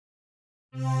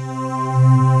Hey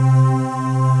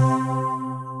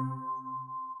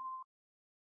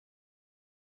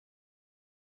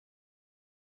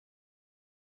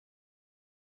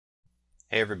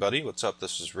everybody, what's up?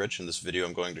 This is Rich. In this video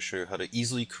I'm going to show you how to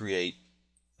easily create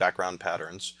background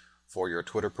patterns for your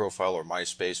Twitter profile or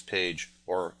MySpace page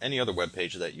or any other web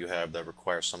page that you have that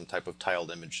requires some type of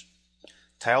tiled image.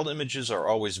 Tiled images are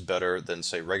always better than,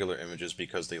 say, regular images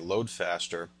because they load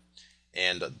faster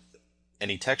and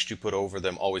any text you put over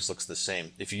them always looks the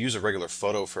same. If you use a regular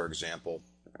photo, for example,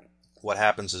 what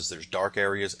happens is there's dark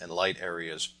areas and light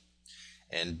areas,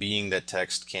 and being that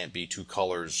text can't be two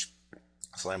colors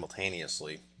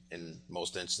simultaneously in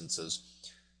most instances,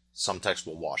 some text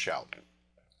will wash out.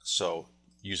 So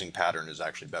using pattern is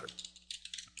actually better.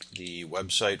 The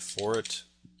website for it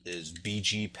is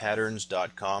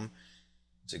bgpatterns.com.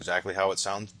 It's exactly how it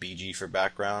sounds, BG for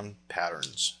background,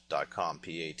 patterns.com,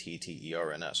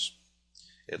 P-A-T-T-E-R-N-S.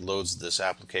 It loads this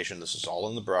application. This is all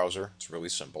in the browser. It's really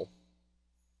simple.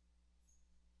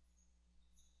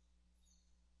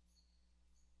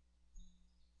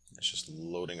 It's just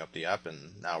loading up the app,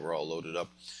 and now we're all loaded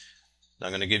up. Now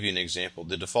I'm going to give you an example.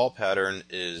 The default pattern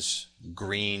is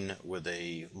green with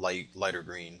a lighter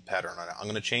green pattern on it. I'm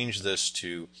going to change this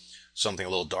to something a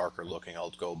little darker looking.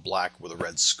 I'll go black with a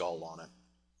red skull on it.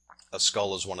 A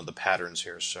skull is one of the patterns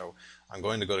here, so I'm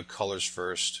going to go to colors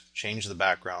first, change the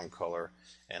background color,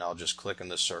 and I'll just click in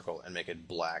this circle and make it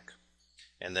black.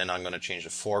 And then I'm going to change the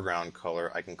foreground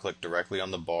color. I can click directly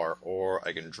on the bar, or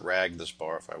I can drag this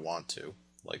bar if I want to,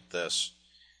 like this,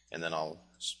 and then I'll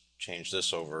change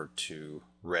this over to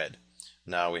red.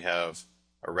 Now we have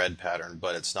a red pattern,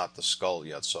 but it's not the skull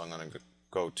yet, so I'm going to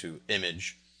go to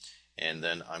image, and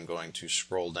then I'm going to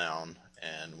scroll down,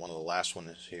 and one of the last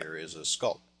ones here is a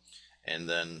skull. And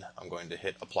then I'm going to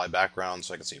hit apply background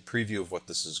so I can see a preview of what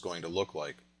this is going to look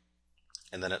like.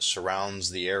 And then it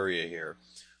surrounds the area here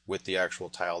with the actual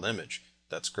tiled image.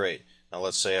 That's great. Now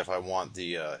let's say if I want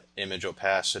the image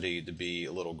opacity to be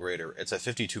a little greater. It's at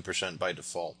 52% by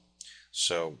default.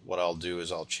 So what I'll do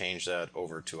is I'll change that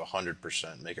over to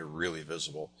 100%, make it really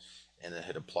visible, and then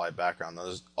hit apply background. Now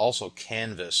there's also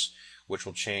canvas, which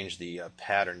will change the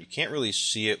pattern. You can't really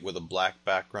see it with a black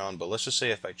background, but let's just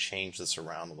say if I change this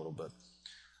around a little bit.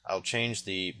 I'll change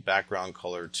the background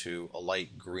color to a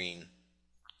light green,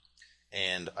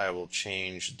 and I will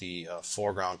change the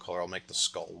foreground color. I'll make the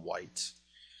skull white.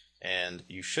 And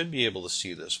you should be able to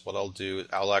see this. What I'll do,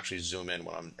 I'll actually zoom in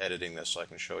when I'm editing this so I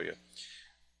can show you.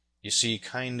 You see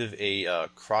kind of a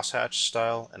crosshatch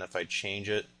style, and if I change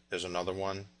it, there's another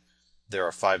one. There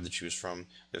are 5 to choose from.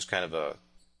 There's kind of a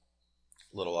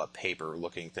little paper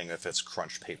looking thing, if it's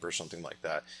crunched paper or something like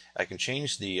that. I can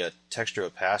change the texture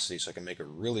opacity so I can make it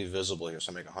really visible here.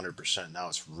 So I make 100%. Now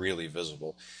it's really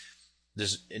visible.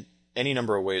 There's any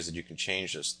number of ways that you can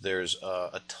change this. There's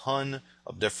a ton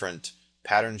of different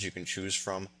patterns you can choose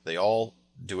from. They all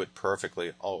do it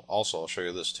perfectly. Oh, also I'll show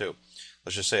you this too.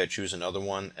 Let's just say I choose another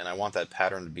one and I want that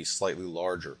pattern to be slightly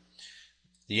larger.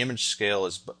 The image scale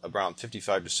is around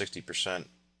 55 to 60%.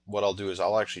 What I'll do is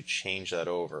I'll actually change that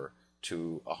over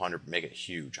to 100, make it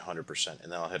huge, 100%,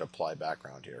 and then I'll hit apply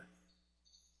background here.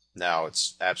 Now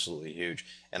it's absolutely huge.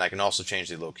 And I can also change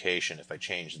the location. If I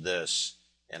change this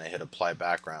and I hit apply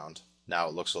background, now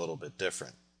it looks a little bit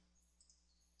different.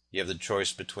 You have the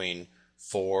choice between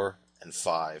 4 and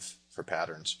 5 for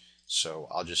patterns. So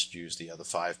I'll just use the other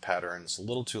 5 pattern. It's a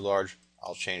little too large.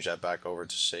 I'll change that back over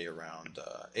to say around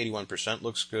 81%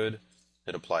 looks good.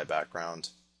 Hit apply background,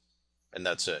 and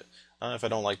that's it. If I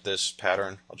don't like this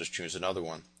pattern, I'll just choose another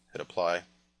one. Hit apply,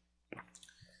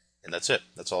 and that's it.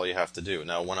 That's all you have to do.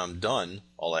 Now when I'm done,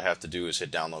 all I have to do is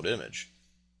hit download image.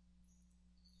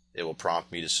 It will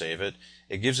prompt me to save it.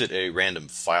 It gives it a random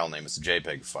file name. It's a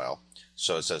JPEG file.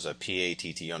 So it says a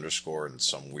PATT underscore and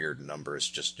some weird number. It's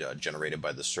just generated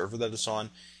by the server that it's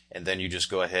on. And then you just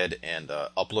go ahead and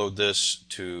upload this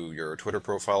to your Twitter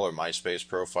profile or MySpace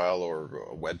profile or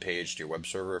a web page to your web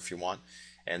server if you want.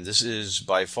 And this is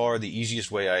by far the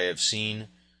easiest way I have seen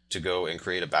to go and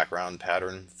create a background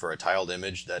pattern for a tiled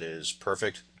image that is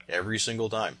perfect every single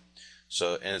time.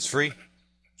 So, and it's free.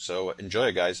 So enjoy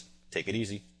it, guys. Take it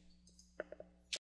easy.